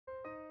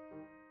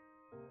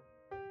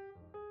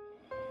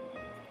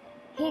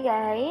Hey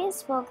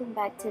guys, welcome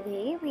back.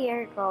 Today we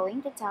are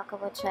going to talk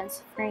about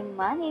transferring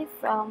money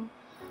from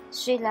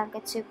Sri Lanka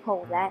to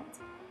Poland.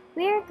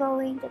 We are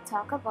going to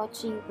talk about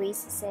 3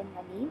 ways to send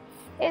money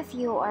if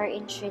you are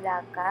in Sri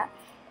Lanka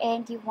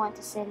and you want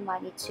to send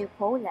money to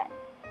Poland.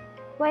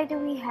 Why do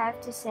we have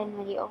to send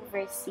money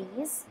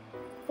overseas?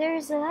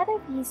 There's a lot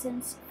of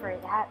reasons for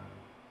that.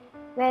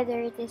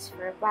 Whether it is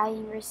for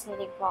buying or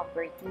selling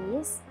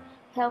properties,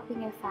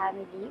 helping a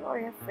family or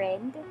a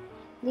friend,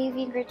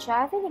 living or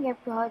traveling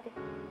abroad,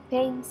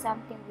 paying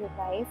something we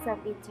buy from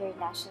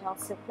international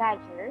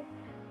supplier,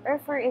 or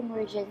for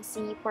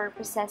emergency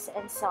purposes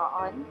and so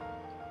on,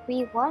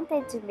 we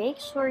wanted to make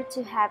sure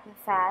to have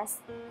a fast,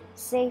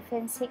 safe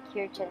and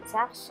secure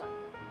transaction.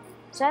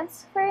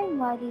 Transferring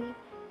money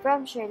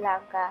from Sri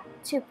Lanka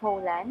to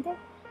Poland,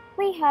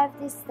 we have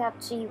these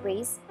top 3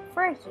 ways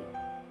for you.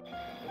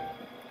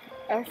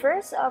 Our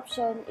first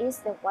option is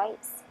the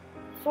WISE,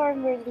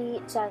 formerly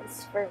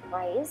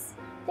TransferWise.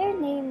 Their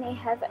name may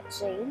have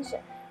changed,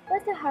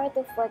 but the heart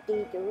of what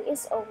they do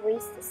is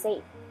always the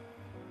same,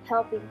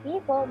 helping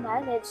people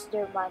manage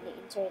their money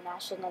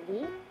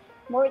internationally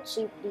more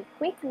cheaply,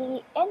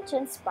 quickly, and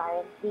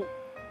transparently.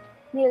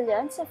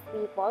 Millions of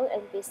people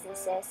and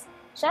businesses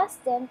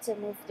trust them to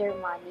move their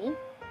money,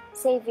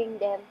 saving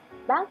them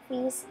bank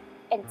fees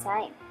and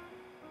time.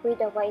 With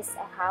a WISE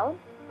account,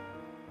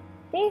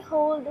 they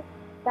hold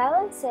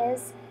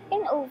balances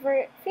in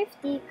over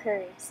 50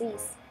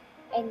 currencies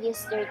and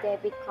use their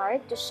debit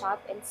card to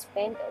shop and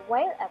spend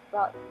while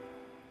abroad.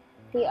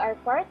 They are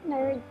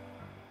partnered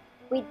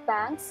with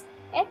banks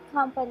and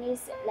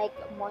companies like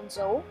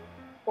Monzo,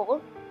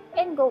 Bolt,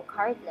 and Go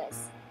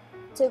Cardless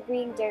to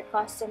bring their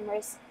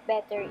customers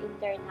better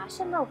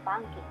international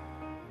banking.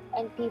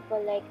 And people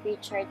like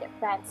Richard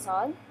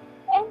Branson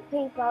and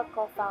PayPal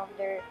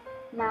co-founder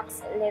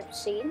Max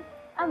Levchin,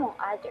 among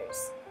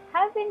others,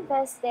 have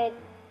invested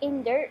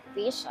in their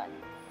vision.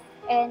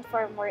 And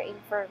for more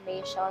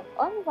information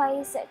on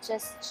WISE,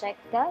 just check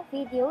the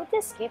video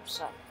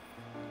description.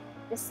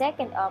 The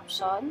second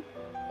option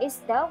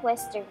is the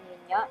Western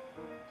Union.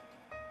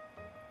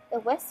 The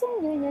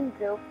Western Union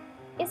Group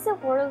is the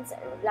world's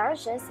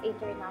largest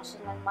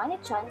international money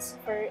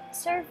transfer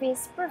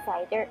service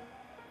provider.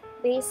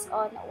 Based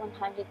on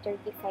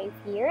 135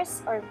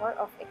 years or more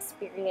of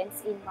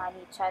experience in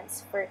money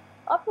transfer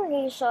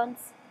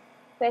operations,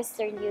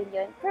 Western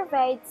Union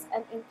provides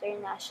an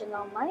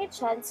international money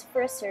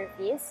transfer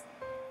service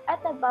at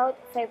about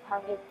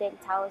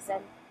 510,000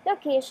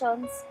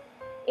 locations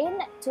in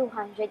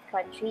 200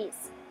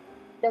 countries.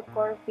 The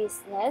core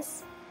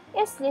business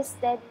is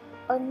listed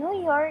on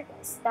New York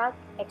Stock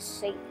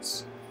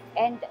Exchange.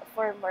 And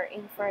for more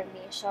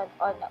information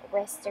on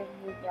Western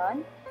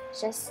Union,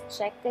 just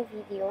check the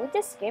video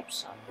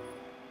description.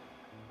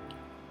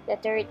 The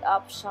third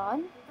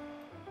option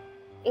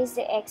is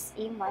the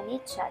XE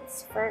Money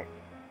Transfer.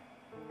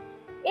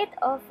 It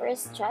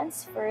offers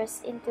transfers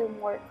into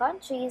more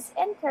countries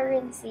and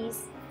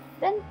currencies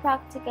than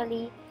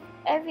practically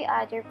every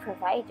other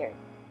provider.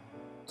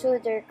 Through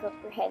their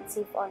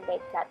comprehensive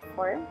online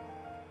platform,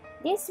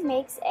 this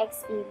makes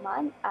XE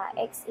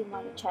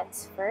Money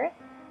Transfer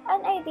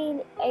an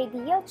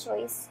ideal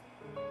choice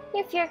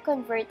if you're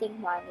converting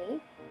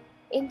money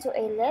into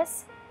a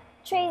less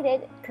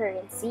traded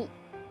currency.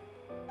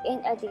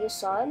 In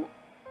addition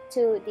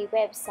to the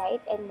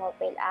website and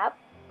mobile app,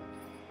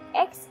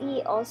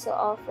 XE also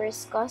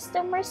offers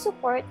customer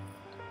support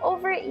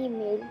over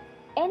email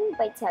and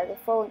by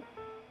telephone,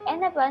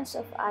 and a bunch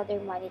of other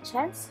money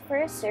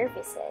transfer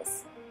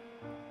services.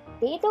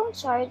 They don't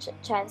charge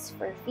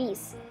transfer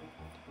fees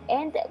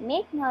and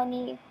make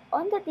money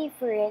on the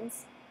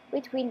difference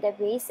between the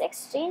base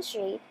exchange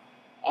rate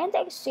and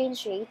the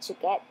exchange rate you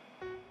get.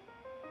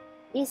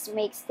 This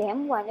makes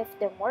them one of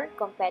the more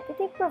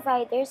competitive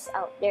providers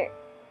out there,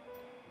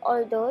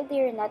 although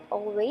they're not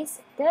always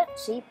the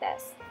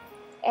cheapest.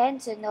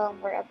 And to know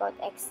more about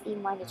XE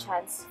Money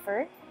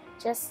Transfer,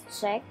 just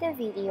check the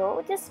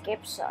video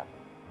description.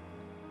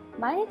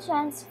 Money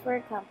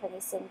transfer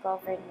companies and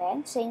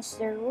government change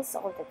the rules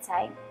all the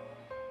time.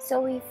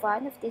 So if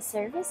one of these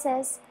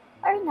services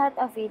are not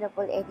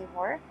available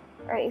anymore,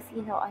 or if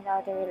you know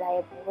another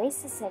reliable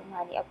ways to send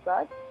money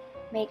abroad,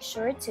 make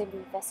sure to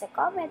leave us a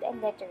comment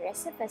and let the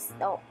rest of us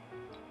know.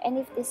 And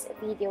if this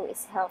video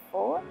is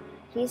helpful,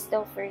 please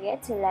don't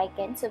forget to like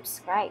and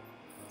subscribe.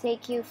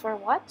 Thank you for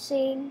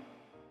watching.